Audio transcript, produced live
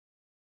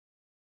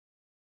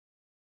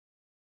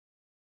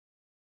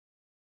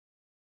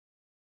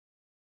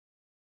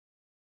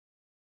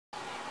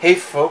Hey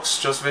folks,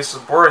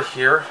 Sobora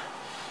here.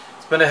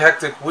 It's been a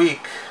hectic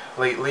week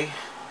lately.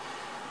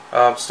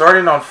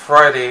 Starting on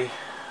Friday,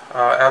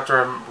 after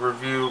I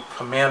review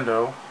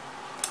Commando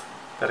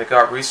that I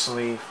got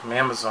recently from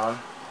Amazon.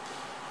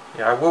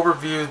 Yeah, I will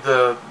review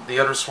the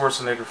other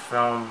Schwarzenegger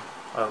film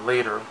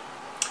later,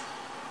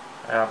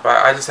 but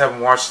I just haven't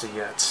watched it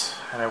yet,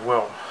 and I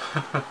will.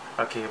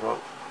 Okay,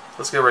 well,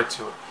 let's get right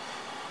to it.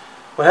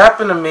 What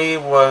happened to me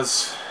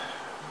was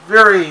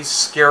very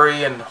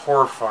scary and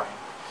horrifying.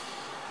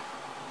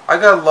 I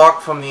got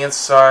locked from the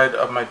inside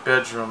of my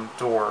bedroom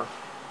door.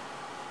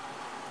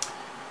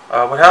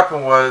 What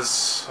happened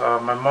was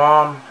my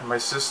mom and my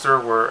sister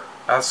were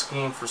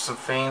asking for some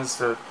things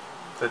that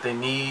they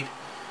need,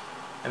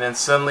 and then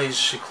suddenly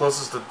she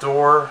closes the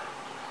door,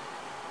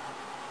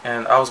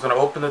 and I was going to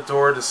open the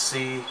door to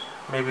see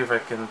maybe if I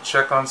can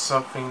check on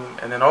something,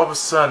 and then all of a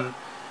sudden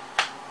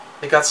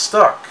it got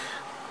stuck.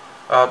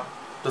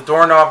 The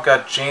doorknob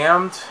got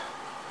jammed.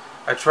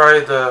 I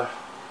tried to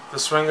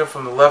swing it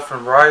from the left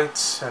and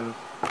right, and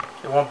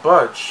it won't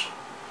budge.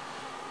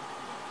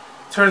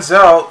 Turns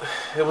out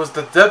it was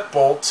the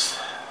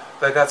deadbolt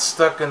that got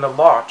stuck in the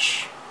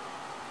latch.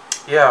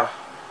 Yeah.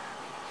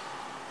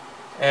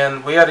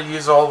 And we had to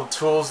use all the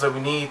tools that we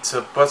need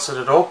to bust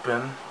it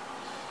open.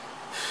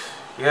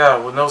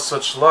 Yeah, with no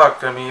such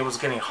luck. I mean, it was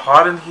getting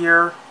hot in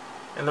here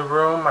in the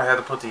room. I had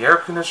to put the air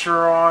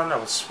conditioner on. I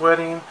was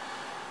sweating.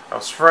 I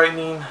was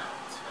frightening.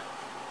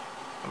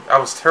 I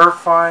was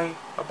terrified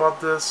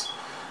about this.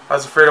 I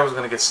was afraid I was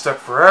going to get stuck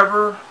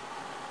forever.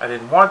 I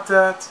didn't want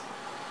that.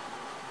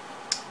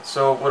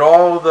 So with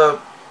all the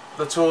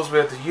tools we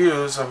had to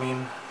use, I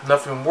mean,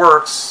 nothing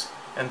works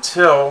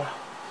until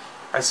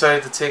I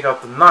decided to take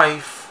out the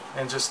knife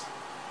and just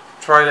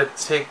try to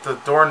take the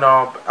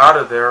doorknob out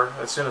of there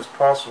as soon as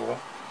possible,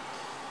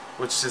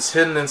 which is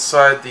hidden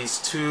inside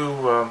these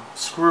two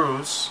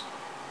screws.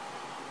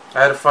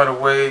 I had to find a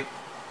way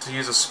to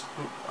use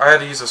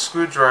a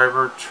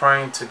screwdriver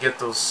trying to get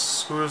those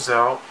screws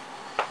out.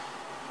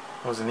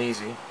 It wasn't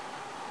easy.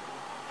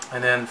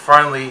 And then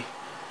finally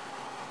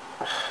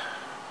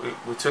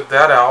we took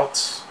that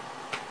out,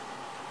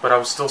 but I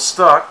was still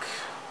stuck.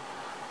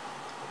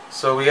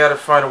 So we had to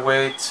find a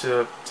way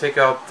to take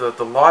out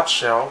the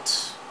latch out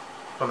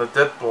from the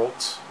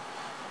deadbolt,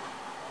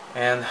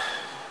 and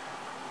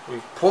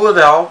we pulled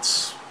it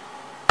out,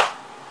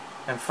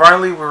 and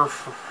finally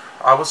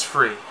I was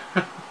free.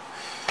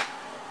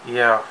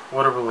 Yeah,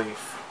 what a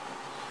relief.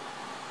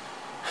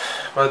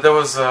 But there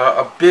was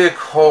a big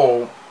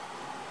hole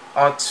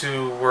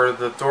onto where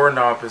the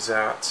doorknob is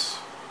at,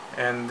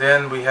 and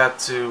then we had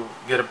to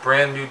get a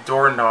brand new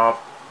doorknob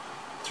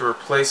to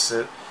replace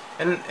it,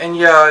 and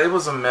yeah, it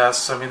was a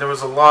mess. I mean, there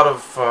was a lot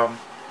of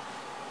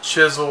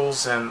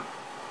chisels and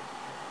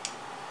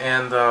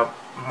a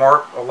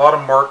lot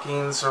of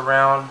markings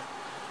around,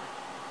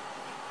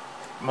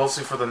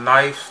 mostly for the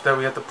knife that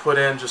we had to put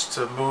in just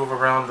to move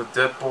around the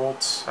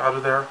deadbolt out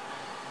of there.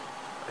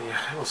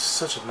 Yeah, it was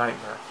such a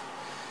nightmare.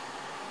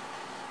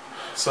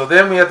 So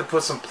then we had to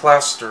put some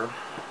plaster.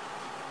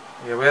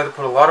 Yeah, we had to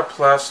put a lot of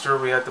plaster.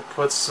 We had to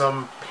put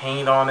some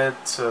paint on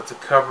it to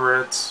cover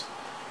it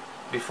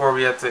before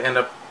we had to end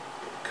up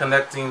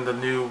connecting the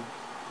new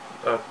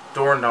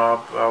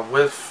doorknob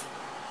with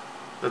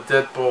the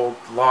deadbolt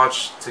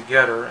lodged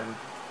together, and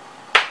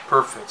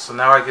perfect. So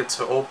now I get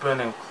to open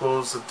and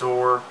close the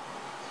door.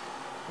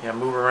 Yeah,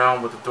 move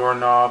around with the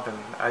doorknob, and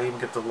I even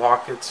get to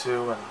lock it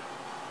too and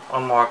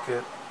unlock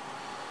it.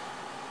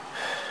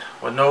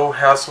 With no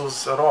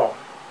hassles at all.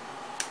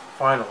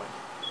 Finally.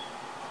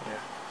 Yeah.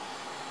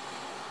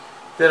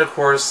 Then of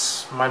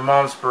course, my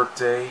mom's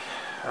birthday.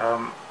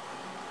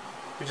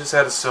 We just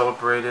had to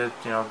celebrate it,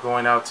 you know,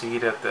 going out to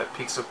eat at that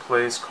pizza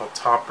place called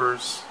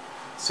Toppers.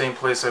 Same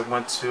place I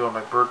went to on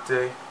my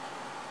birthday.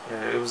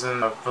 Yeah, it was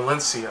in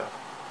Valencia.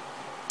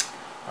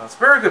 It's a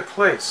very good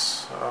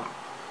place.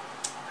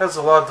 Has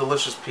a lot of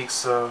delicious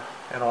pizza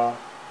and all.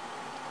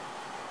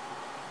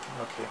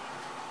 Okay.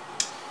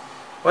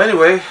 Well,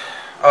 anyway,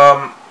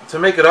 to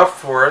make it up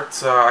for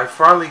it, I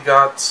finally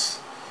got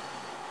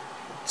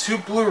 2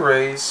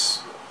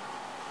 Blu-rays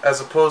as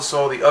opposed to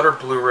all the other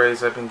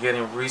Blu-rays I've been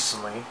getting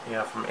recently,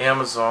 from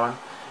Amazon.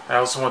 And I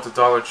also went to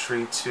Dollar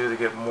Tree too to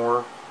get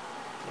more.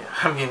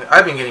 Yeah, I mean,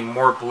 I've been getting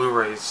more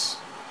Blu-rays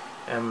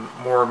and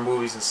more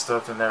movies and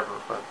stuff than ever,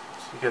 but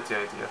you get the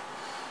idea.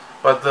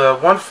 But the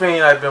one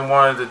thing I've been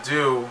wanting to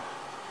do,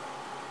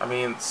 I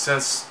mean,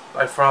 since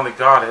I finally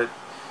got it,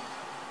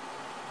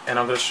 and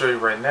I'm going to show you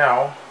right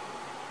now,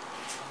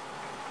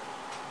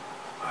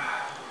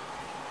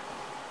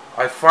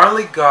 I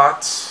finally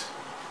got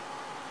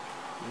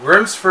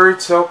Grimm's Fairy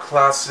Tale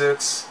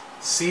Classics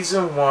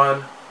Season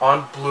 1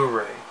 on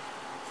Blu-ray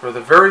for the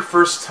very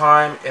first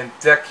time in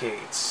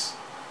decades.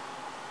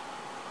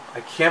 I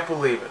can't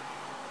believe it.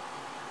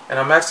 And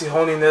I'm actually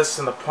holding this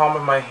in the palm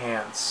of my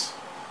hands.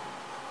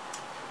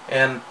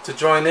 And to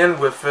join in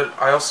with it,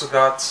 I also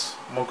got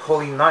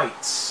Mokoli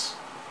Nights.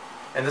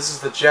 And this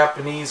is the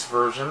Japanese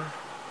version,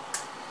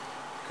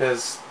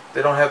 because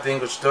They don't have the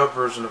English dub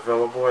version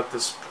available at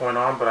this point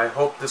on, but I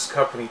hope this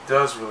company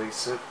does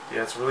release it.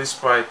 Yeah, it's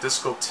released by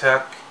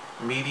DiscoTek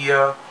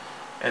Media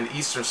and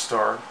Eastern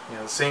Star. You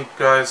know, the same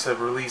guys have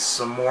released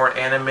some more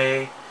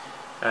anime,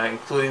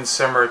 including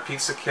Samurai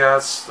Pizza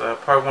Cats.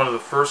 Probably one of the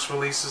first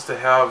releases to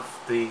have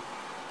the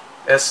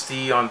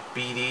SD on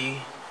BD.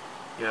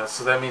 Yeah,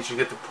 so that means you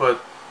get to put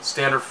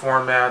standard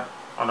format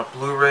on a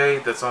Blu-ray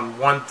that's on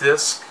one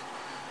disc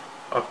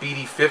of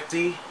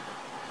BD50.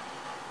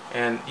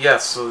 And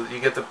yes, so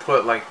you get to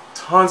put like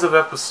tons of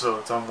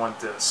episodes on one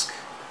disc,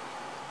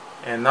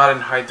 and not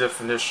in high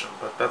definition,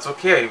 but that's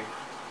okay.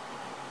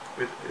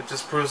 It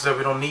just proves that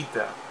we don't need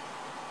that.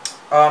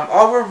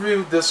 I'll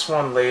review this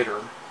one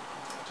later,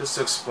 just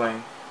to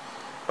explain,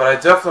 but I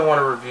definitely want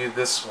to review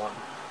this one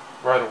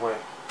right away.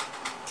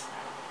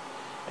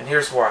 And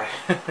here's why.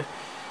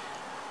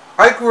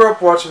 I grew up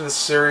watching this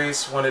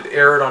series when it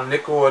aired on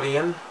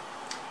Nickelodeon,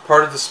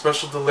 part of the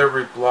special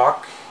delivery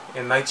block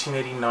in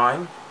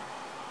 1989.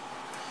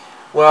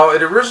 Well,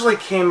 it originally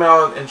came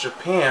out in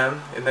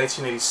Japan in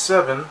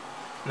 1987,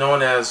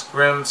 known as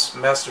Grimm's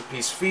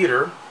Masterpiece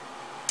Theater.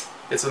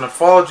 It's an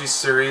anthology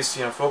series,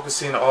 you know,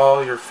 focusing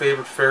all your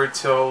favorite fairy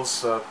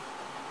tales that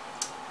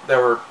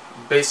were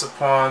based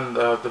upon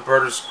the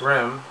Brothers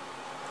Grimm.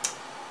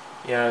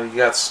 You know, you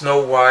got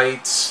Snow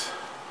White,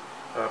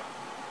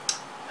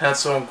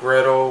 Hansel and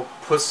Gretel,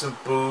 Puss in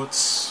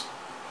Boots,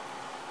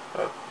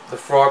 the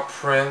Frog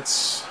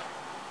Prince,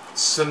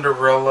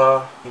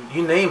 Cinderella,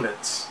 you name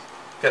it.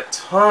 Got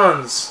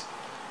tons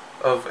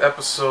of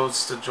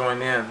episodes to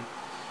join in.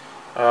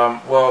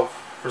 Well,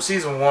 for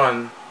season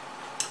 1,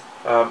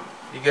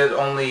 you get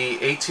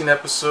only 18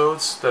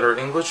 episodes that are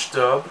English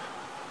dub,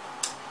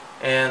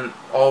 and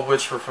all of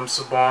which were from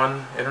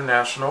Sobora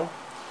International.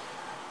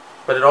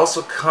 But it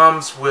also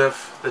comes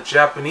with the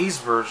Japanese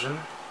version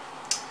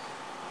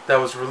that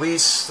was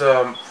released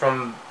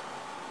from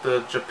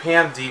the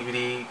Japan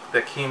DVD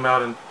that came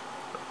out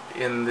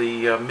in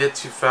the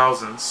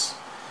mid-2000s.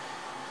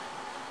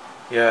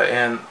 Yeah,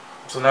 and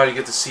so now you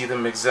get to see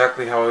them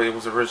exactly how it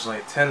was originally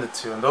intended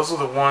to. And those are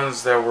the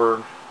ones that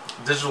were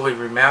digitally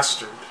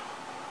remastered.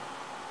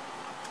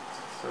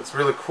 So it's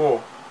really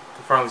cool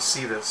to finally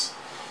see this.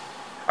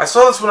 I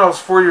saw this when I was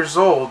 4 years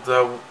old,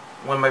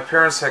 when my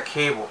parents had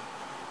cable.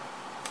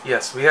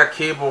 Yes, we had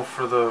cable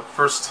for the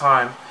first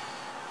time.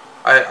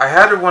 I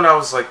had it when I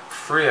was like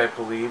 3, I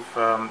believe.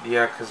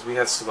 Yeah, because we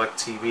had Select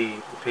TV,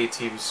 the pay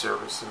TV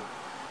service, and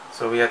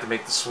so we had to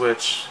make the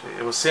switch.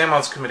 It was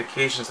Sammon's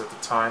Communications at the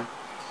time,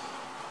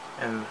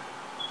 and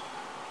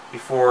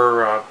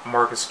before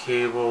Marcus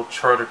Cable,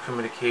 Charter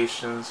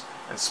Communications,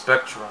 and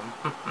Spectrum.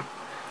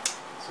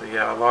 So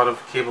yeah, a lot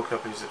of cable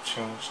companies have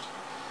changed.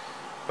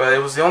 But it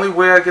was the only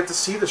way I get to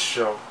see the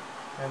show,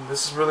 and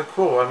this is really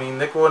cool. I mean,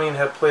 Nickelodeon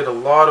had played a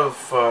lot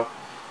of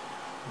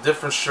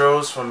different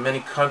shows from many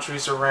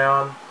countries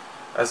around,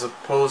 as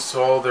opposed to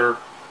all their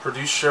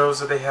produced shows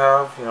that they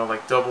have, you know,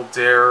 like Double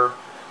Dare,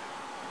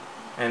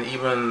 and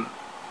even,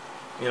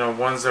 you know,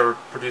 ones that were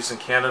produced in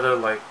Canada,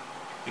 like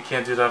You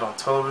Can't Do That on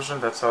Television.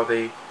 That's how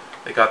they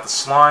got the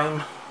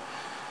Slime.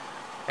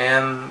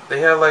 And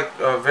they had like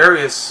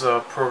various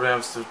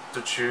programs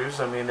to choose.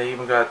 I mean, they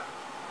even got,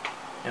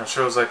 you know,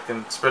 shows like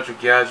Inspector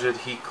Gadget,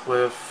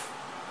 Heathcliff,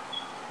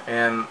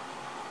 and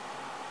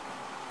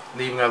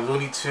they even got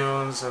Looney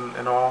Tunes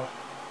and all.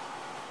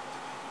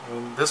 I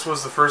mean, this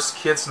was the first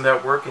kids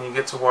network, and you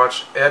get to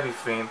watch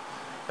everything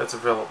that's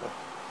available.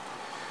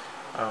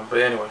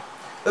 But anyway,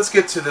 let's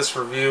get to this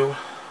review.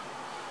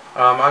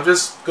 I'm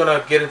just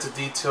gonna get into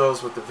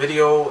details with the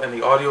video and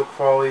the audio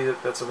quality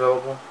that's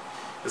available.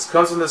 This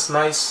comes in this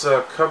nice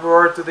cover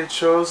art that they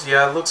chose.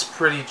 Yeah, it looks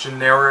pretty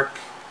generic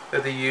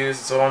that they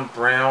used. It's all in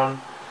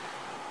brown,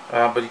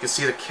 but you can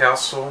see the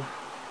castle.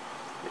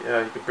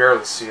 Yeah, you can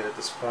barely see it at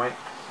this point.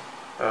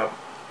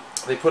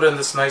 They put in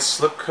this nice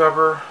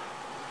slipcover.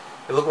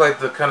 It looked like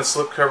the kind of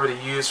slipcover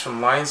they used from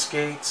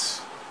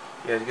Lionsgate.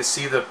 Yeah, you can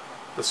see the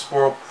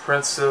Spoiled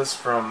Princess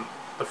from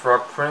the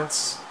Frog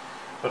Prince.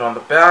 But on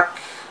the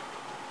back,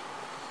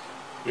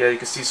 yeah, you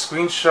can see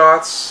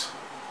screenshots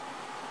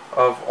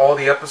of all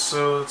the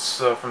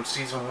episodes from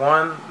season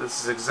 1.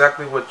 This is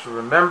exactly what you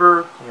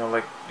remember. You know,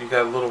 like you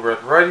got Little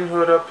Red Riding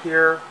Hood up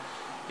here.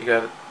 You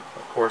got,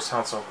 of course,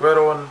 Hansel and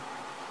Gretel and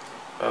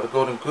the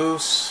Golden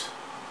Goose,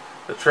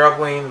 the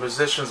Traveling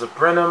Musicians of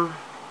Brenham.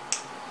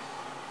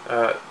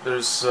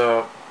 There's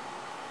Old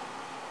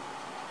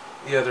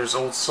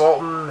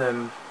Sultan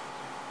and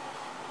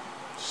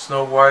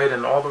Snow White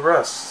and all the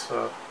rest.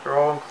 They're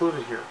all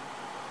included here.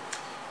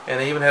 And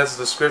it even has a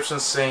description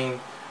saying,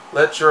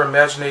 "Let your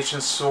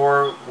imagination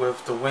soar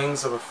with the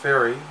wings of a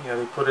fairy." Yeah,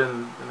 they put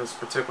in this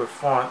particular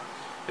font.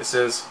 It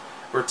says,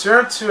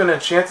 "Return to an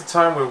enchanted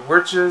time where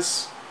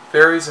witches,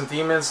 fairies, and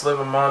demons live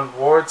among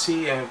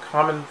royalty and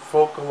common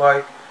folk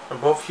alike, and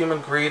both human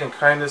greed and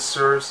kindness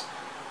serves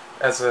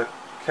as a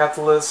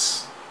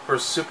catalyst for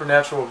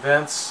supernatural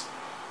events.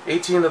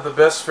 18 of the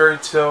best fairy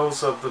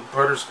tales of the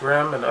Brothers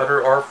Grimm and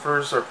other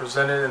authors are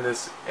presented in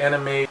this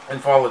anime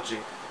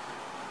anthology."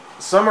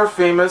 Some are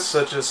famous,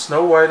 such as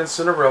Snow White and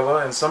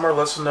Cinderella, and some are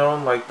lesser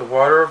known, like The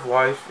Water of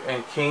Life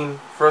and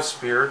King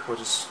Frostbeard, which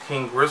is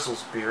King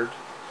Grizzle's beard.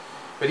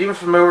 But even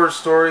familiar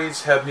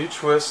stories have new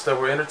twists that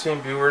will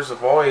entertain viewers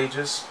of all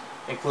ages.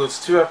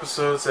 Includes 2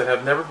 episodes that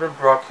have never been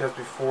broadcast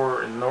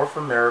before in North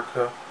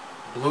America,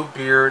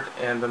 Bluebeard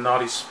and The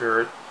Naughty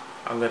Spirit.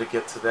 I'm going to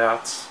get to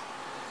that.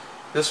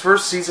 This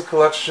first season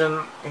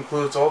collection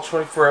includes all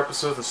 24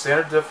 episodes in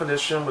standard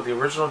definition with the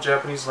original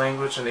Japanese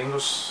language and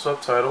English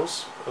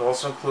subtitles. It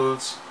also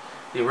includes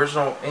the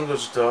original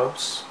English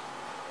dubs.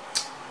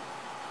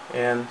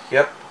 And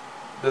yep,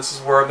 this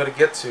is where I'm going to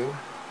get to.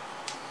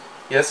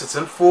 Yes, it's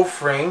in full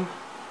frame,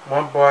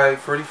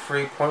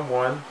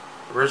 1:33.1,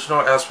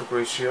 original aspect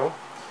ratio,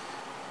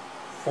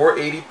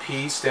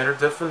 480p standard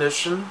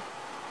definition.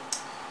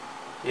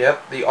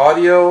 Yep, the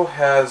audio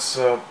has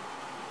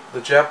the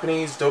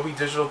Japanese Dolby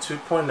Digital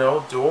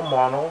 2.0 dual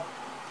mono,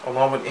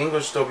 along with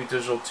English Dolby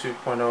Digital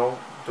 2.0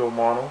 dual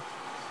mono,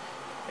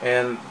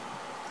 and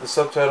the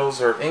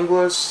subtitles are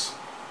English,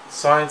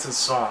 Science, and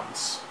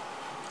Songs.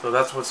 So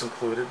that's what's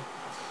included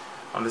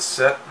on this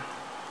set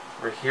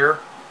right here,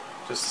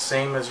 just the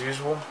same as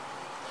usual.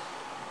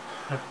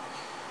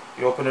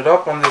 You open it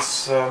up on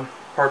this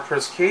hard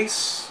press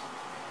case,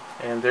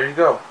 and there you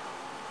go.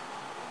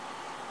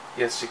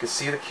 Yes, you can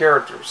see the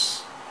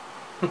characters.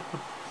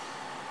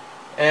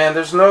 And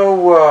there's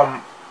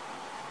no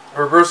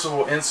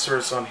reversible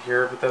inserts on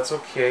here, but that's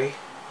okay.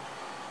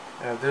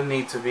 Didn't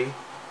need to be.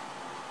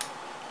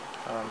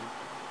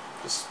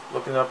 Just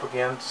looking up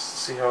again just to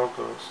see how it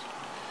goes.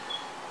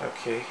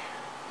 Okay.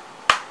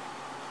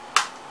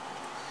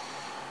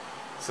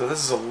 So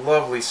this is a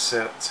lovely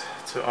set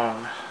to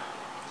own.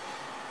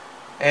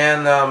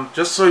 And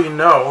just so you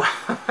know,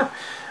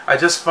 I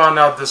just found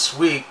out this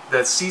week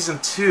that Season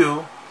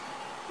 2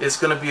 is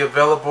going to be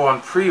available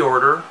on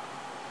pre-order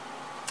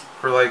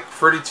for like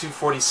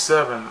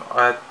 $32.47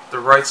 at the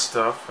Right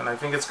Stuff, and I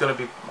think it's going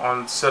to be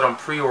set on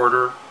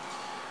pre-order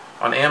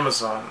on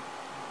Amazon,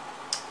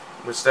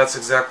 which that's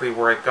exactly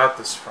where I got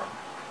this from.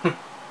 And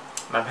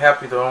I'm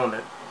happy to own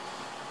it,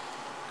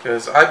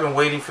 because I've been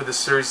waiting for this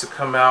series to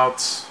come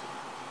out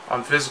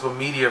on physical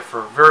media for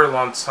a very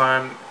long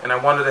time, and I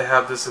wanted to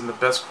have this in the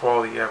best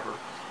quality ever.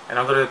 And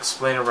I'm going to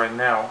explain it right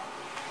now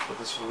with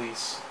this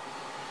release.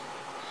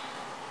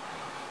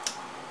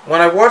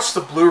 When I watched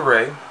the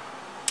Blu-ray,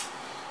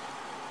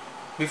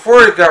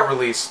 before it got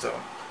released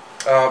though,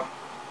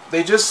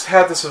 they just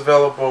had this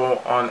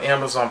available on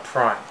Amazon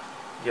Prime.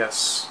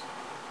 Yes.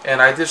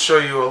 And I did show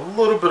you a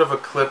little bit of a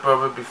clip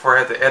of it before I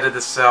had to edit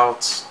this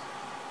out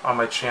on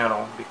my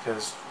channel,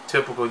 because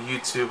typical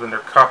YouTube and their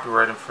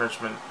copyright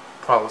infringement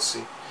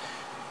policy,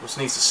 which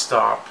needs to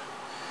stop.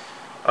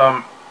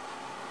 I've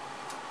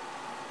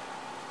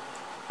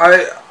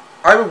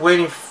been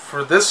waiting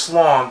for this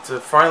long to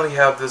finally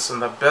have this in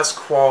the best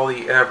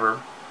quality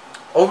ever.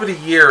 Over the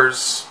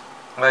years,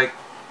 like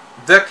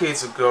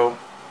decades ago,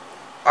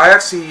 I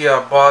actually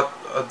bought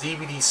a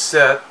DVD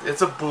set.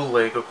 It's a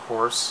bootleg, of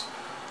course,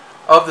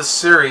 of the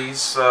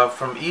series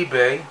from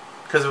eBay,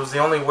 because it was the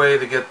only way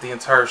to get the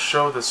entire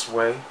show this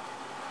way,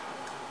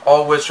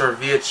 all which are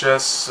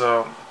VHS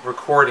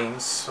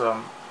recordings,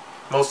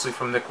 mostly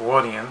from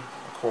Nickelodeon,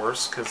 of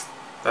course, because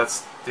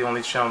that's the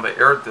only channel that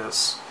aired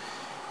this.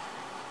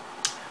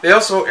 They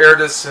also aired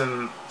this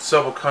in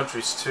several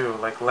countries too,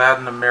 like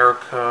Latin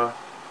America.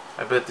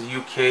 I bet the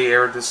UK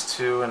aired this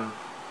too, and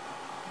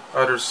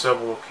other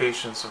several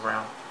locations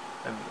around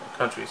in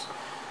countries.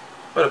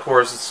 But of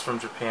course, it's from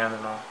Japan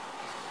and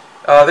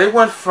all. They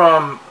went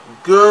from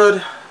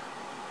good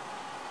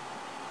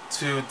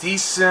to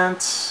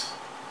decent,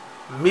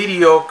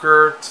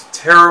 mediocre to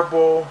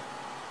terrible,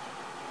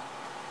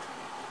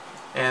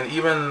 and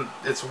even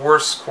its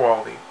worst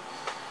quality.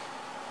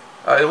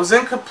 It was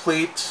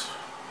incomplete,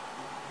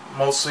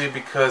 mostly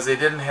because they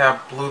didn't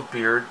have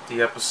Bluebeard,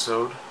 the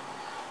episode.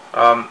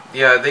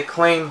 Yeah, they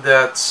claimed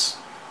that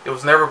it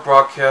was never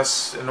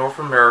broadcast in North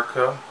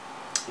America,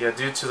 yeah,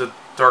 due to the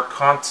dark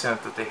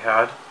content that they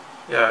had.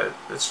 Yeah,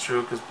 it's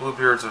true, because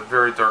Bluebeard's a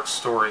very dark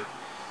story.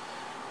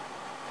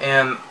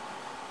 And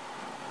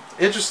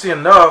interesting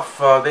enough,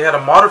 they had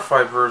a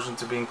modified version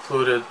to be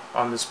included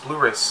on this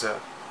Blu-ray set,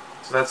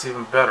 so that's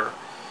even better.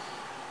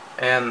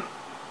 And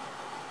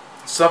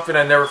something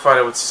I never thought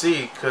I would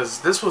see,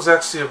 because this was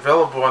actually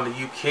available on the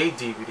UK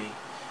DVD.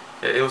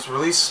 It was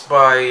released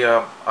by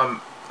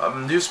a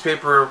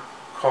newspaper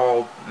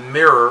called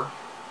Mirror.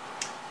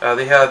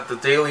 They had the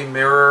Daily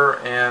Mirror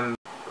and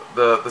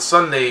the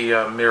Sunday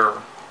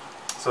Mirror.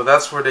 So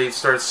that's where they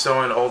started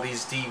selling all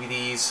these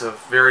DVDs of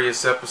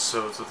various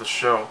episodes of the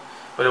show.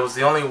 But it was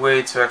the only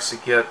way to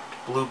actually get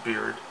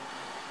Bluebeard.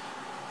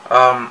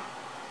 Yeah,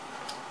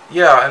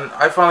 and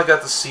I finally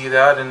got to see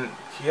that, and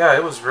yeah,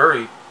 it was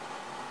very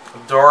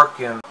dark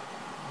and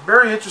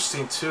very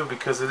interesting too,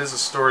 because it is a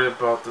story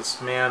about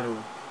this man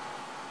who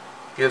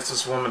gives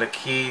this woman a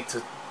key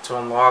to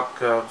unlock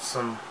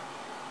some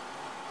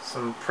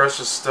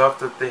precious stuff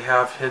that they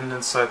have hidden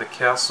inside the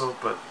castle,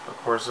 but of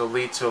course it'll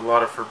lead to a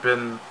lot of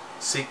forbidden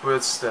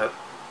secrets that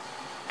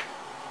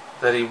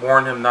that he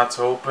warned him not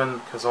to open,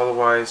 because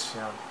otherwise,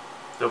 you know,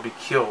 they'll be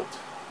killed.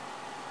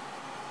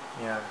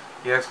 Yeah.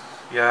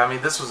 I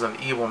mean, this was an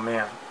evil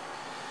man,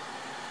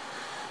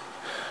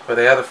 but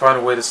they had to find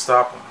a way to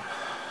stop him.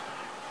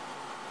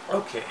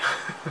 Okay.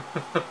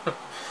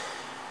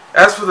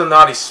 As for the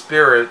Naughty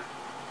Spirit,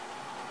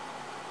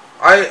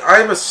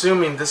 I'm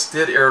assuming this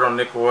did air on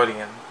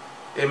Nickelodeon.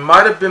 It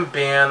might have been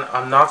banned,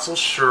 I'm not so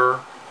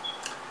sure,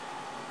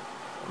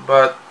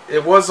 but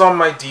it was on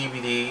my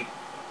DVD,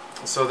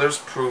 so there's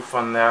proof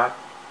on that.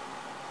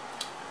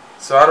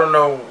 So I don't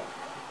know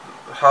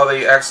how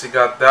they actually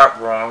got that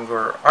wrong,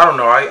 or I don't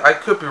know, I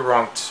could be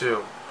wrong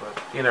too,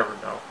 but you never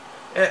know.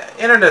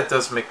 Internet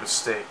does make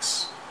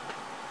mistakes,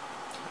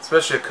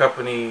 especially a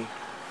company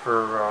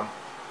for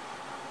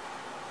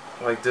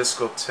like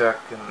DiscoTek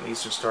and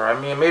Eastern Star. I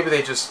mean, maybe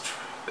they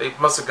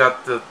must have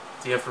got the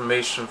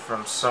information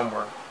from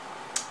somewhere,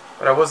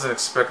 but I wasn't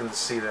expecting to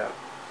see that.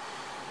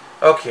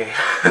 Okay.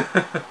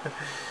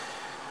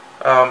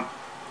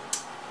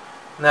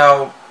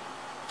 Now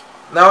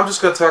I'm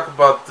just going to talk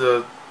about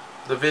the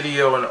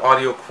video and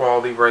audio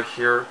quality right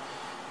here.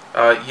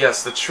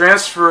 Yes, the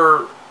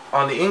transfer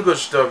on the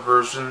English dub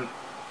version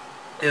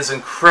is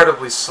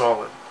incredibly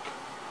solid.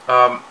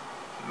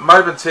 Might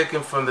have been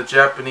taken from the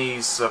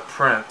Japanese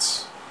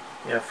prints,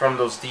 yeah, from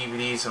those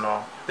DVDs and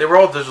all. They were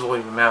all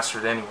digitally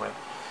remastered anyway.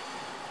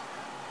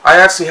 I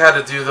actually had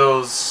to do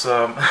those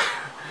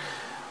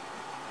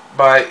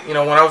by, you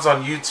know, when I was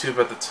on YouTube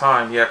at the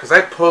time, yeah, because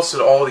I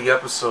posted all the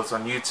episodes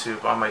on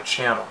YouTube on my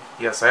channel.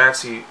 Yes, I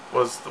actually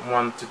was the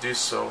one to do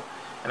so,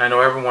 and I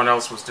know everyone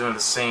else was doing the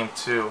same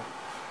too.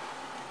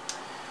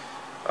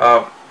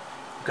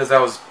 Because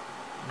that was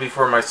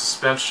before my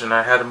suspension.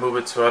 I had to move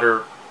it to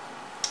other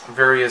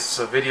various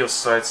video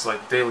sites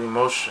like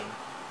Dailymotion.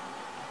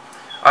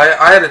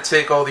 I had to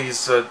take all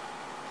these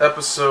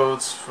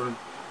episodes from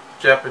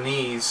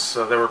Japanese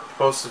that were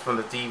posted from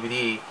the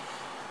DVD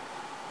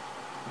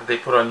that they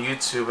put on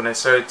YouTube, and I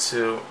started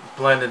to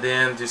blend it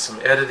in, do some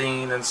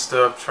editing and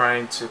stuff,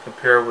 trying to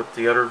compare with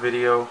the other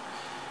video,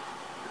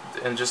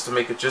 and just to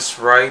make it just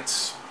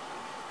right.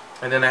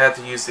 And then I had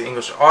to use the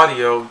English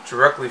audio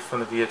directly from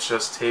the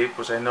VHS tape,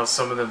 which I know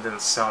some of them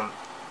didn't sound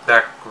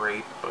that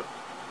great, but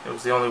it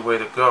was the only way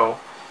to go.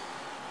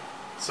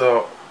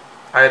 So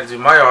I had to do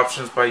my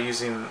options by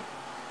using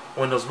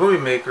Windows Movie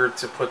Maker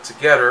to put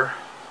together,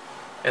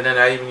 and then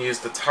I even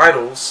used the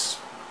titles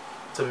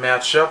to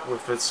match up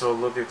with it so it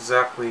looked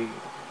exactly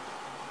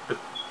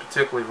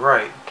particularly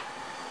right.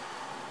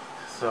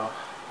 So,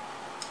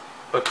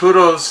 but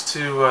kudos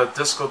to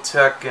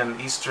DiscoTek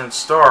and Eastern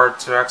Star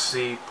to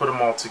actually put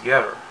them all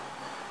together,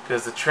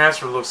 because the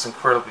transfer looks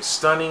incredibly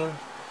stunning,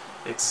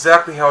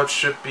 exactly how it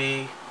should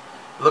be.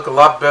 They look a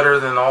lot better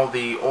than all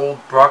the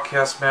old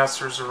broadcast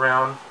masters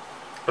around,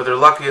 but they're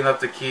lucky enough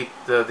to keep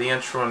the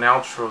intro and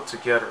outro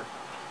together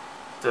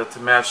to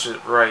match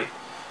it right.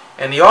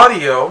 And the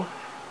audio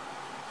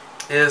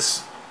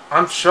is,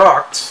 I'm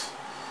shocked,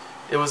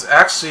 it was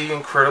actually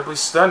incredibly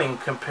stunning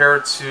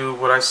compared to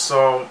what I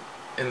saw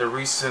in the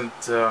recent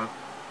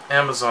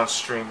Amazon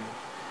streaming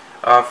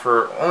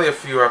for only a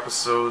few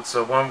episodes.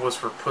 One was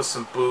for Puss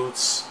in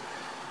Boots,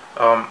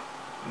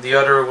 the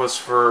other was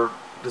for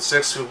The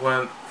Six Who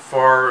Went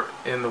Far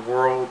in the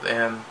World,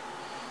 and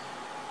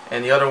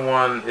the other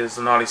one is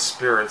The Naughty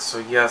Spirit. So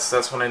yes,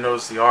 that's when I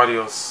noticed the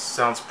audio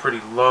sounds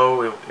pretty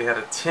low. It had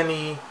a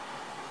tinny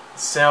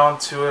sound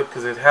to it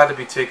because it had to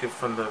be taken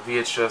from the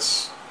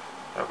VHS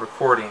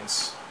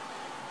recordings,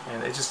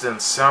 and it just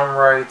didn't sound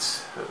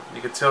right.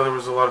 You could tell there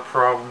was a lot of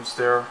problems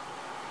there.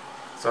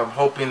 So I'm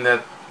hoping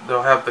that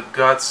they'll have the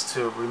guts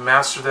to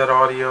remaster that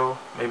audio.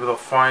 Maybe they'll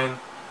find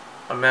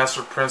a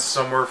master print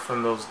somewhere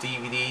from those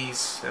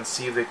DVDs and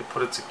see if they can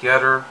put it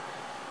together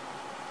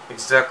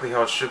exactly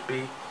how it should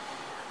be.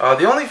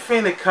 The only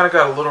thing that kind of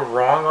got a little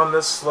wrong on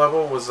this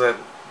level was that,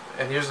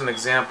 and here's an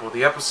example,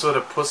 the episode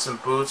of Puss in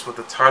Boots with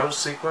the title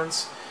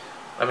sequence.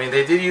 I mean,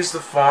 they did use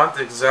the font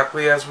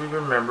exactly as we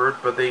remembered,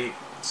 but they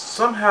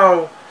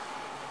somehow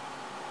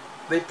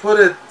put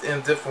it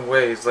in different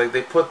ways. Like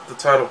they put the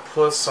title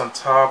Puss on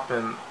top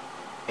and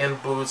In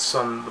Boots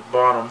on the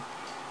bottom.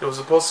 It was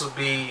supposed to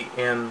be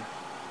in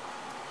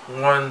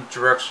one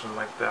direction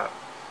like that,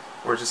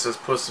 where it just says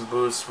Puss in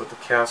Boots with the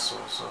castle.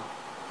 So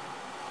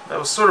that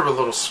was sort of a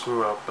little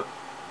screw up, but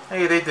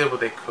hey, they did what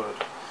they could.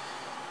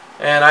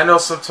 And I know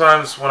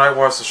sometimes when I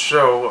watch the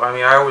show, I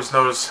mean, I always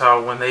notice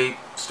how when they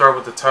start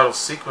with the title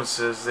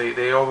sequences,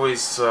 they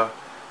always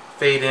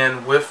fade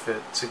in with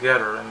it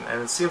together,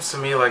 and it seems to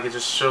me like it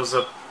just shows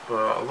up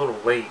a little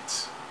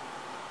late,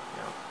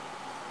 you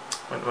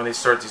know, when they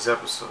start these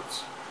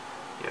episodes.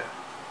 Yeah.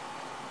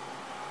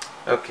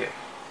 Okay.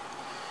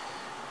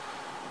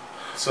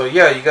 So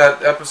yeah, you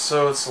got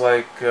episodes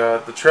like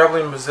The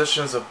Traveling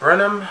Musicians of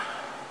Brenham.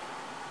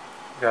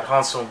 You got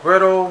Hansel and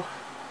Gretel.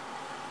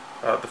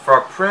 The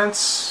Frog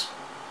Prince,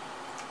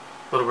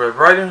 Little Red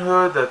Riding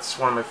Hood, that's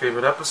one of my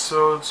favorite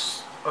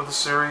episodes of the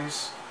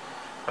series.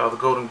 The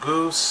Golden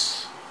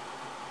Goose,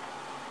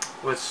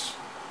 which,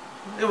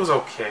 it was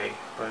okay,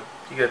 but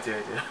you get the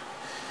idea.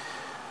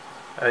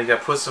 You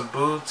got Puss in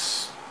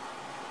Boots,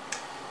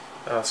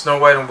 Snow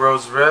White and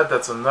Rose Red.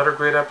 That's another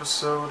great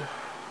episode.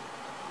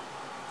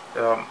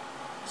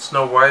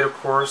 Snow White, of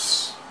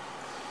course.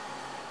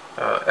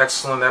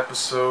 Excellent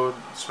episode,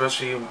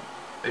 especially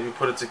if you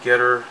put it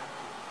together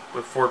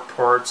with 4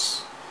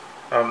 parts.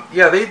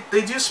 Yeah,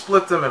 they do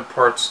split them in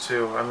parts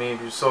too. I mean,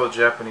 if you saw the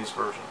Japanese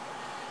version.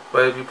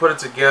 But if you put it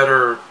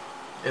together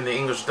in the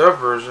English dub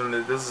version,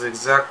 this is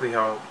exactly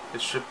how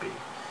it should be.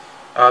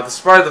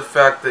 Despite the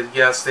fact that,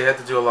 yes, they had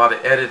to do a lot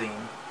of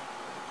editing,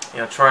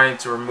 trying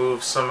to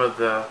remove some of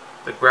the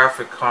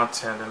graphic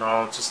content and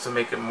all, just to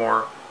make it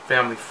more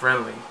family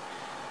friendly.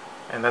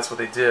 And that's what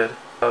they did.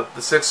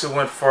 The 6 Who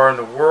Went Far in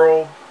the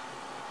World,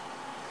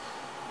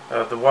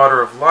 The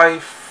Water of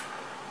Life.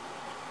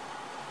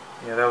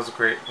 Yeah, that was a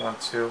great one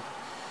too.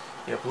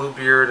 Yeah,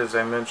 Bluebeard, as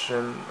I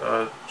mentioned.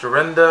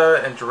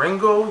 Jorinda and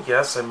Joringo.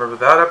 Yes, I remember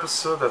that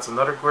episode. That's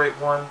another great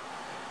one.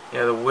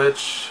 Yeah, the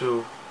witch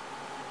who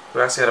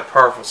actually had a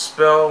powerful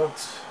spell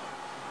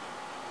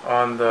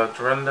on the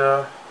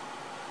Jorinda.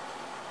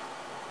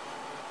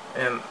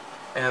 And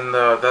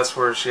that's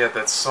where she had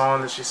that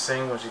song that she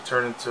sang when she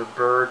turned into a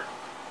bird.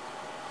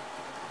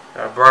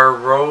 Briar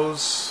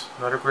Rose,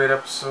 another great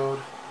episode.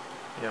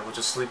 Yeah, which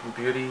is Sleeping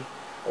Beauty.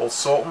 Old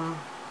Sultan.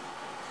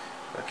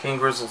 King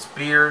Grizzle's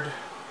Beard.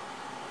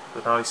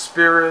 The Naughty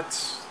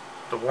Spirit.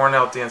 The Worn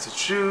Out Dancing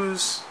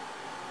Shoes.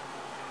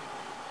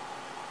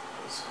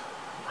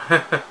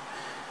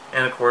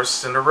 And of course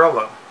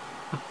Cinderella.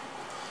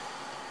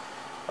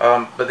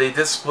 But they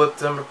did split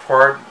them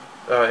apart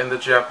in the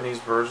Japanese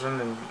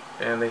version,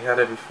 and they had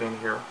everything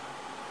here.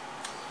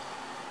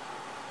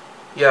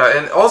 Yeah,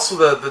 and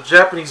also the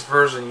Japanese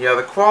version, yeah,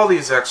 the quality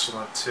is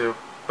excellent too,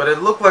 but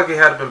it looked like it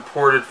had been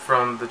ported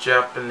from the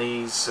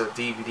Japanese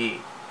DVD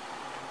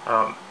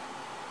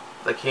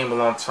that came a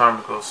long time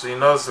ago, so you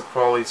notice the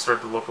quality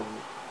started to look a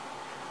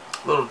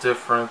little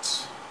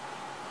different,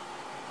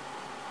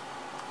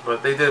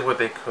 but they did what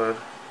they could.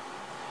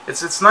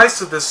 It's nice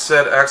that this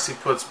set actually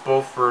puts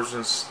both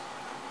versions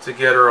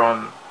together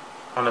on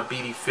a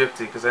BD50,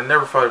 because I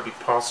never thought it'd be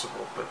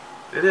possible, but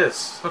it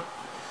is,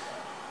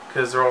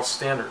 because they're all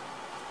standard.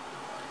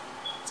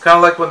 It's kind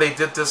of like when they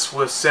did this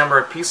with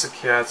Samurai Pizza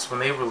Cats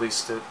when they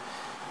released it.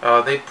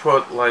 They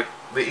put like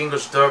the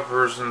English dub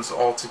versions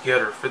all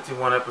together,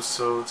 51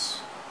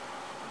 episodes,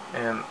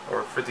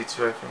 or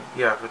 52 I think,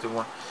 yeah,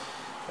 51.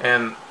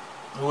 And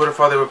who would have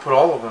thought they would put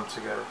all of them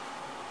together?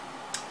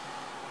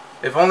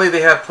 If only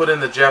they had put in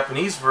the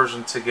Japanese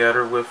version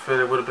together with it,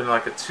 it would have been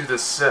like a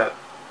 2-disc set.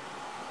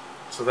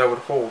 So that would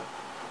hold.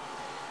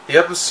 The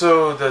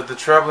episode, The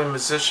Traveling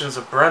Musicians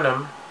of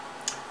Brenham,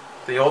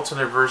 the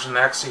alternate version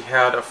actually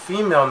had a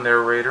female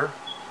narrator.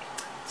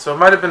 So it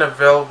might have been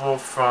available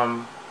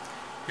from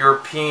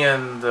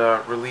European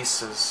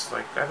releases.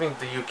 Like, I think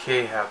the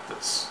UK had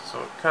this.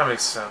 So it kind of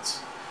makes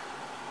sense.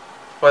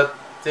 But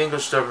the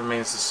English dub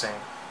remains the same.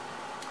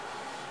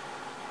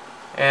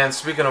 And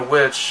speaking of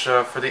which,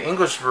 for the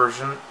English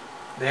version,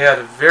 they had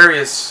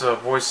various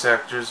voice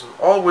actors,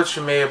 all of which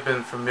you may have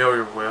been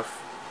familiar with.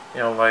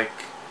 Like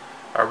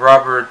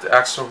Robert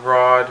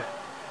Axelrod,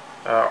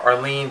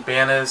 Arlene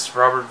Banas,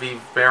 Robert V.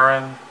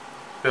 Barron,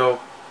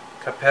 Bill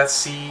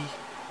Capeci,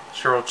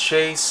 Cheryl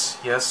Chase,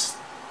 yes,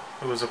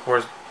 who was of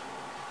course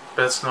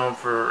best known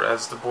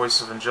as the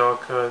voice of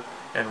Angelica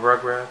and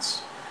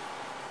Rugrats.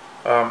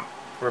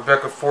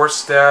 Rebecca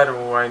Forstad,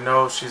 who I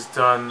know she's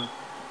done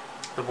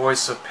the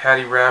voice of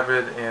Patty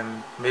Rabbit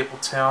in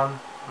Mapletown,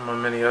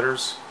 among many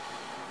others.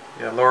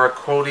 Yeah, Laura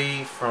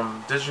Cody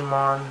from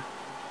Digimon.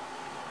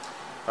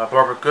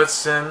 Barbara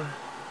Goodson,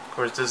 of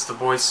course, does the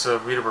voice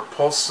of Rita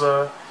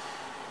Repulsa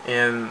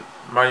in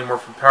Mighty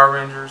Morphin Power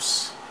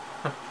Rangers.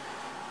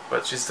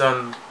 But she's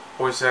done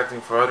voice acting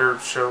for other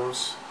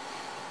shows.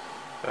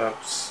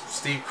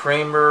 Steve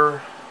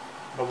Kramer,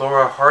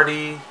 Melora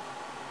Hardy,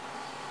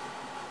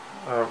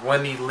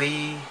 Wendy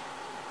Lee,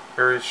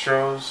 various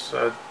shows.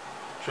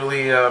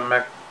 Julia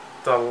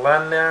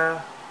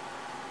Magdalena,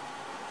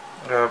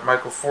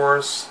 Michael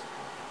Forrest,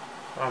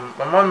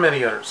 among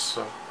many others.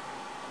 So.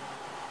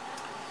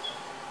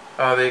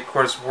 They of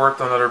course worked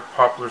on other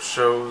popular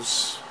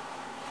shows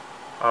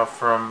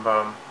from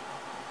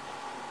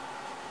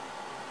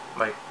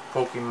like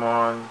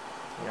Pokemon,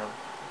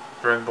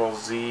 Dragon Ball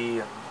Z,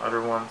 and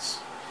other ones.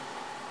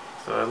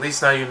 So at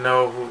least now you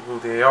know who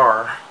they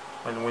are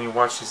when you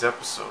watch these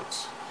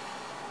episodes.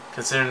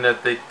 Considering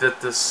that they did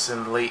this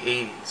in the late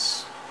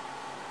 80s.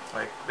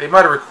 Like, they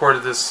might have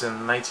recorded this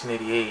in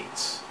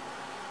 1988,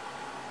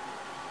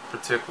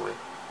 particularly.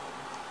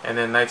 And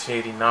then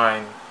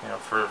 1989,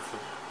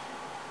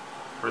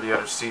 for the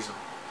other season.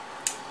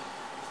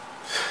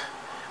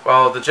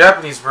 Well, the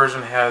Japanese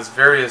version has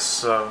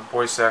various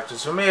voice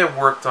actors who may have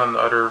worked on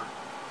other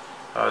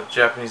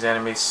Japanese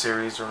anime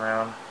series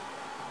around,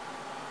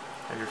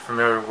 that you're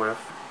familiar with.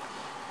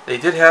 They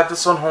did have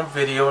this on home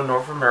video in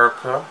North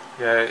America.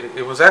 Yeah,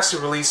 it was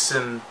actually released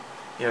in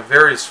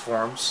various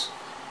forms.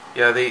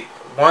 Yeah, they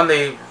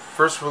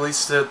first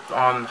released it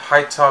on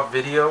High Top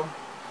Video,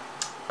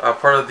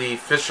 part of the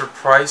Fisher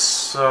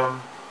Price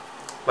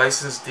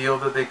license deal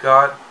that they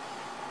got,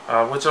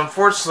 which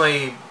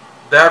unfortunately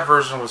that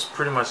version was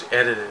pretty much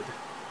edited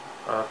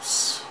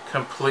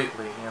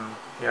completely, and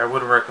yeah, I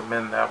wouldn't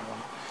recommend that one.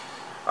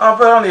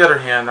 But on the other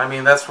hand, I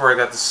mean, that's where I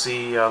got to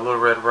see Little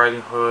Red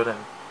Riding Hood, and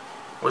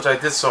which I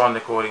did saw on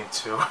Nickelodeon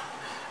too.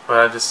 But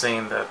I'm just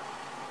saying that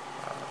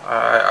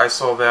I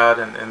saw that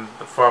and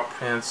the faux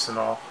prints and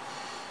all.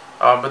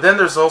 But then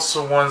there's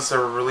also ones that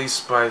were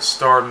released by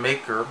Star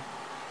Maker,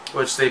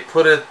 which they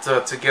put it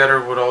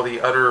together with all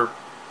the other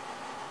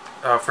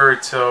fairy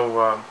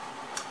tale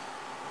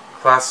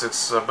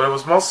classics, but it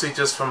was mostly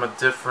just from a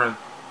different,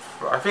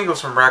 I think it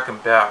was from Rack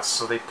and Bass,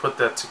 so they put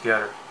that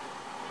together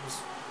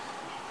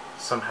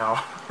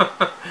somehow.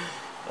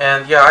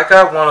 And yeah, I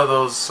got one of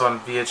those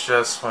on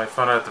VHS when I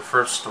found it at the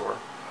thrift store.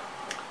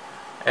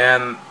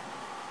 And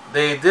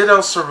they did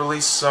also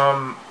release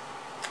some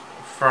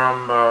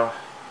from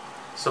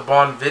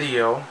Saban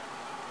Video,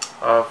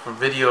 from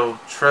Video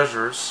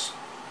Treasures,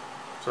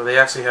 so they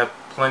actually had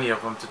plenty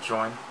of them to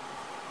join.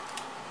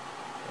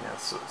 Yeah,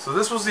 so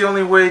this was the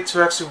only way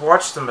to actually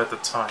watch them at the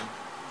time,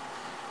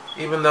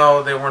 even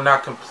though they were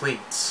not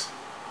complete.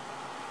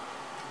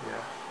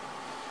 Yeah.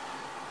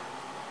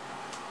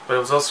 But it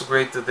was also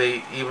great that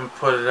they even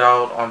put it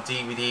out on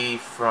DVD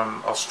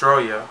from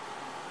Australia,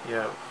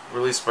 yeah,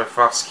 released by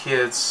Fox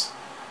Kids,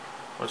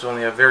 which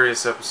only had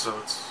various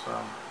episodes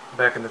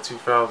back in the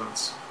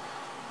 2000s.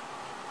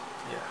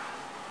 Yeah.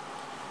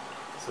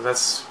 So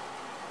that's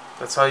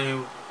how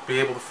you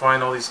be able to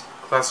find all these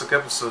classic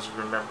episodes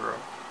you remember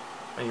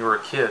when you were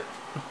a kid.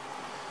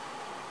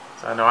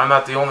 So I know I'm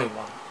not the only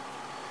one.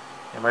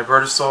 And my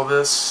brother saw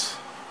this.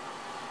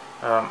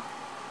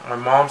 My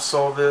mom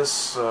saw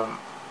this.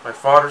 My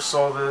father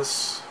saw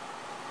this.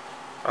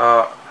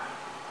 I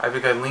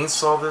think Eileen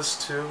saw this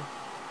too.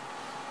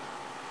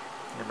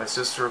 And my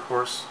sister, of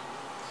course.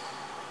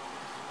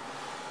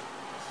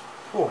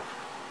 Cool.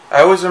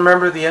 I always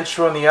remember the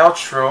intro and the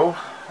outro,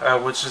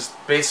 which is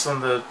based on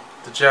the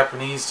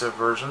Japanese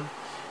version.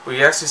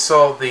 We actually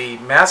saw the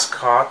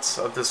mascot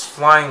of this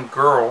flying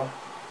girl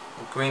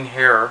with green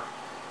hair,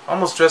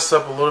 almost dressed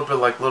up a little bit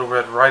like Little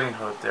Red Riding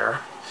Hood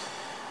there.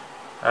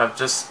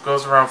 Just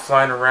goes around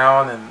flying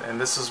around, and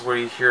this is where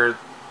you hear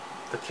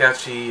the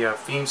catchy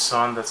theme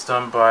song that's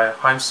done by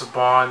Haim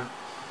Saban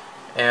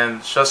and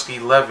Shusky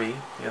Levy,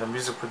 the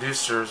music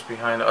producers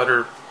behind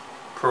other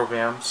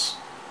programs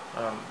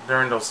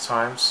during those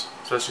times,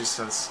 especially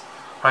since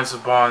Haim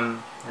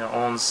Saban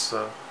owns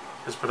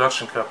his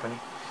production company.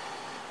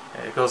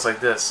 It goes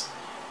like this: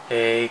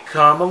 hey,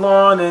 come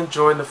along and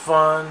join the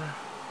fun.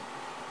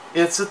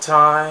 It's a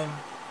time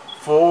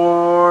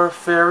for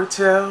fairy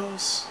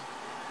tales,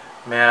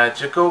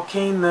 magical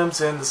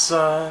kingdoms in the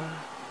sun.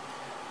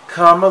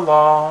 Come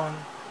along,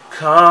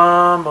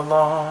 come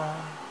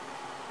along.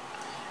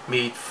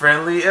 Meet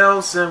friendly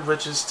elves and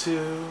witches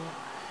too.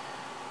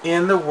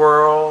 In the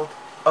world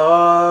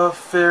of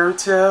fairy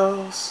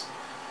tales,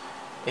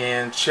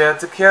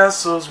 enchanted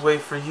castles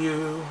wait for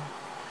you.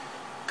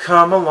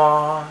 Come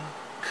along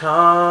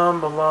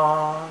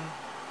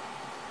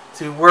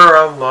to where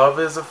our love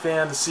is a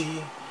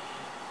fantasy,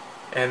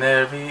 and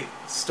every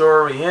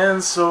story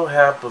ends so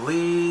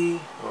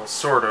happily. Well,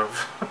 sort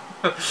of.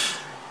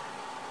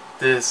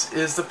 This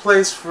is the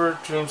place for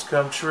dreams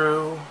come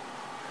true,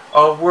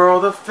 a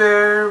world of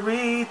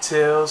fairy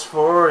tales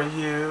for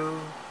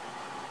you.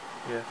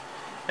 Yeah.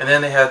 And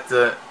then they had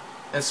the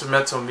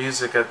instrumental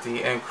music at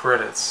the end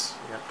credits.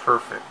 Yeah,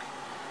 perfect.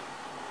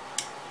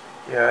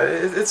 Yeah,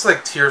 it's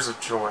like tears of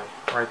joy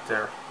right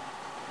there.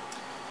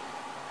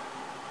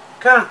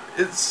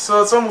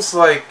 So it's almost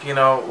like,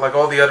 like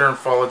all the other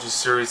anthology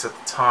series at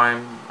the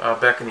time,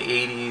 back in the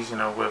 80s,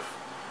 with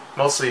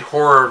mostly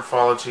horror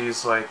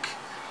anthologies like,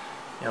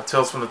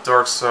 Tales from the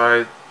Dark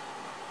Side,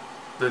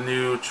 the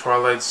new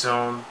Twilight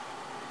Zone,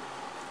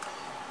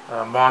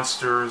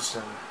 Monsters,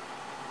 and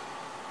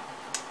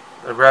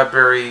the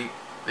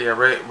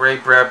Ray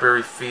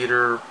Bradbury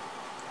Theater,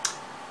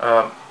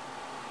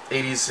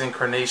 80s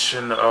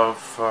incarnation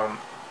of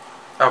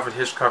Alfred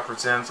Hitchcock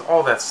Presents,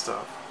 all that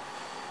stuff.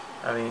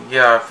 I mean,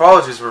 yeah,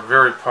 anthologies were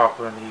very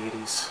popular in the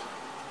 80s.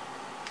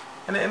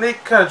 And they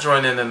kind of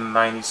joined in the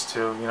 90s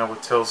too,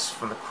 with Tales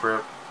from the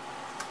Crypt.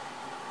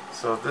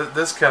 So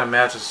this kind of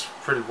matches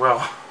pretty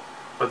well.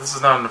 But this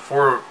is not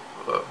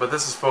but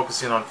this is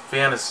focusing on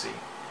fantasy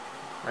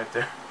right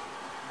there.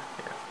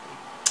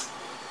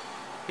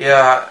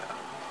 Yeah,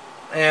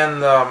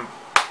 and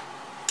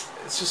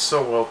it's just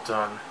so well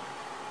done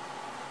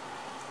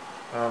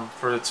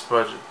for its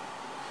budget.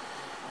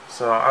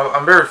 So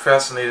I'm very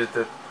fascinated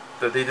that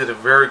they did a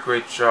very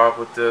great job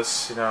with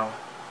this. I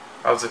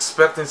was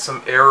expecting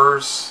some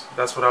errors.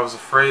 That's what I was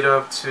afraid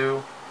of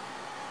too.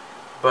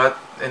 But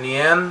in the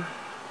end,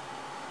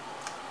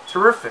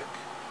 terrific.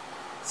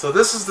 So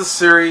this is the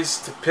series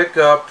to pick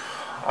up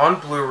on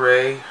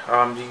Blu-ray. You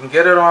can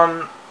get it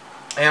on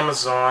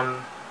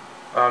Amazon.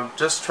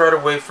 Just try to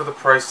wait for the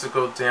price to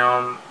go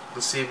down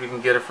to see if you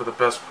can get it for the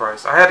best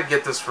price. I had to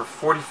get this for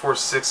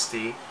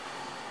 $44.60,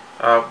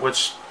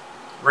 which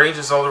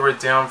ranges all the way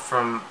down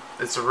from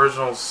its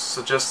original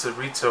suggested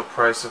retail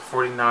price of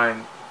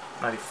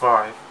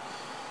 $49.95,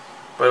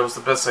 but it was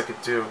the best I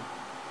could do.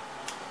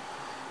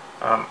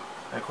 And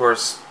of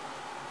course,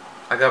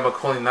 I got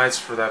Macaulay Knights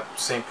for that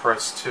same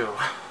price too.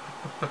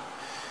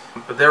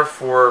 But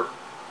therefore,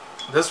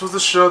 this was the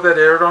show that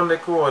aired on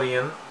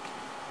Nickelodeon.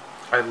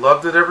 I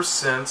loved it ever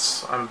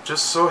since. I'm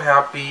just so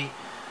happy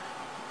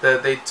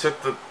that they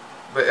took the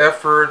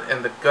effort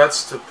and the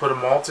guts to put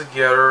them all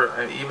together,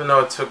 and even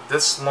though it took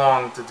this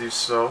long to do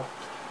so.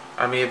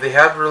 I mean, if they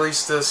had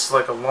released this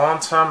like a long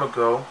time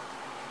ago,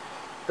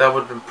 that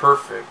would have been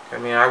perfect. I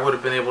mean, I would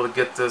have been able to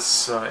get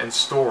this in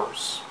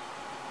stores.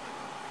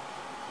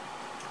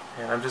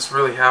 And I'm just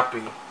really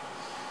happy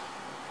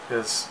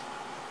because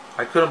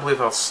I couldn't believe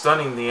how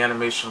stunning the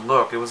animation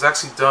looked. It was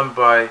actually done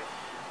by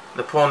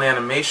Nippon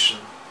Animation,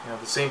 you know,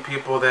 the same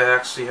people that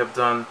actually have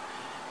done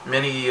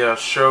many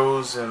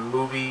shows and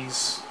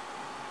movies,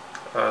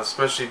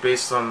 especially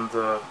based on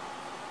the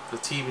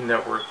TV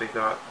network they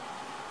got.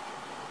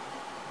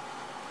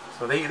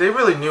 So they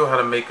really knew how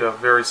to make a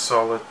very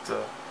solid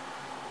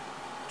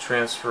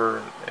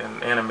transfer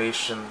and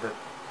animation that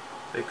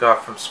they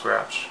got from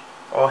scratch.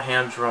 All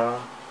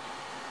hand-drawn.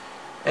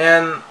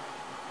 And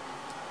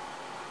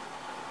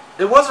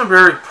it wasn't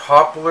very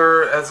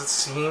popular as it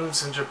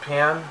seems in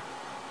Japan,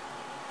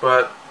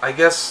 but I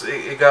guess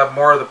it got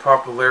more of the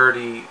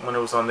popularity when it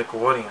was on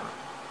Nickelodeon,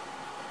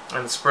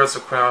 and it spreads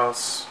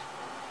across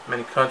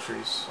many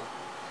countries.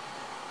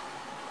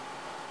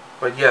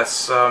 But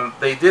yes,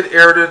 they did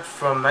air it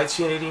from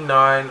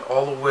 1989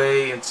 all the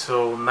way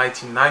until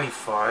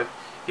 1995.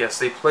 Yes,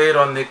 they played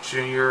on Nick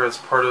Jr. as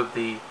part of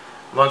the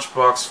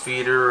Lunchbox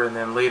Feeder, and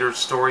then later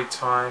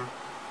Storytime.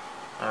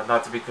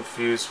 Not to be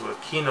confused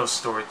with Kino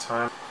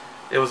Storytime.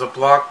 It was a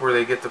block where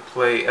they get to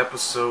play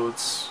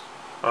episodes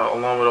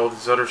along with all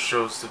these other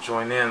shows to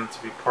join in,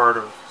 to be part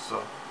of.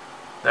 So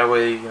that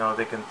way, you know,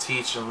 they can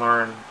teach and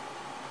learn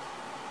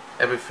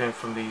everything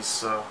from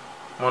these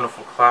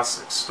wonderful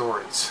classic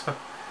stories.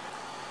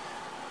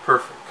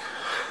 Perfect.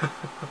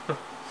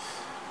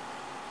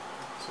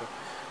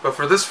 But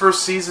for this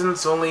first season,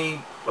 it's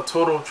only a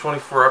total of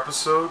 24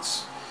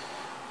 episodes.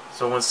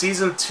 So when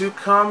season 2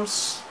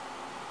 comes,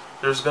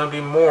 there's going to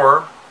be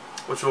more,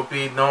 which will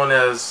be known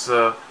as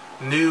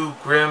New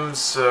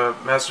Grimm's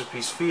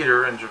Masterpiece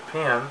Theater in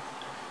Japan,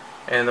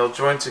 and they'll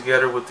join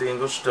together with the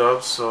English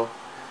dub. So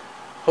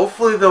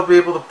hopefully they'll be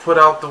able to put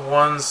out the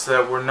ones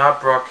that were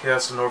not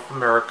broadcast in North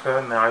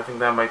America. Now I think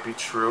that might be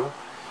true,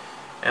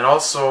 and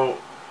also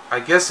I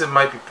guess it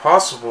might be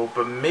possible,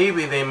 but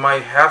maybe they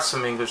might have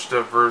some English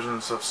dub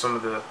versions of some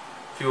of the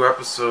few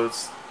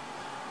episodes,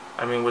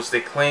 I mean, which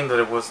they claim that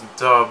it wasn't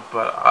dubbed,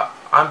 but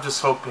I'm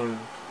just hoping,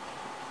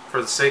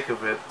 for the sake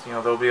of it, you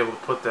know, they'll be able to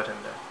put that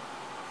in there.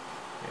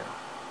 Yeah.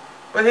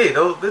 But hey,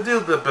 they'll do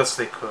the best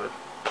they could.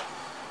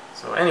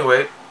 So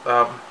anyway,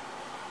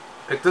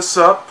 pick this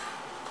up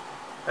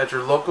at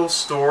your local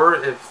store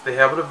if they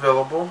have it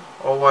available.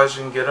 Otherwise,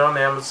 you can get it on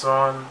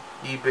Amazon,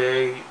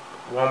 eBay,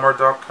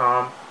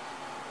 Walmart.com,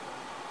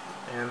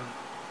 and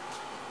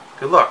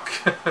good luck.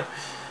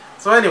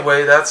 So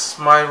anyway, that's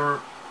my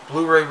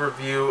Blu-ray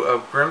review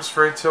of Grimm's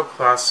Fairy Tale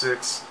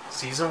Classics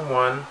Season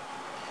 1.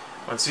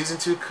 When Season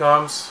 2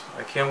 comes,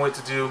 I can't wait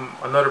to do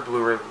another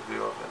Blu-ray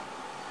review of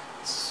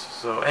it.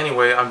 So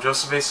anyway, I'm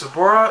Joseph A.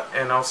 Sobora,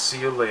 and I'll see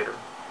you later.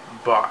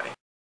 Bye.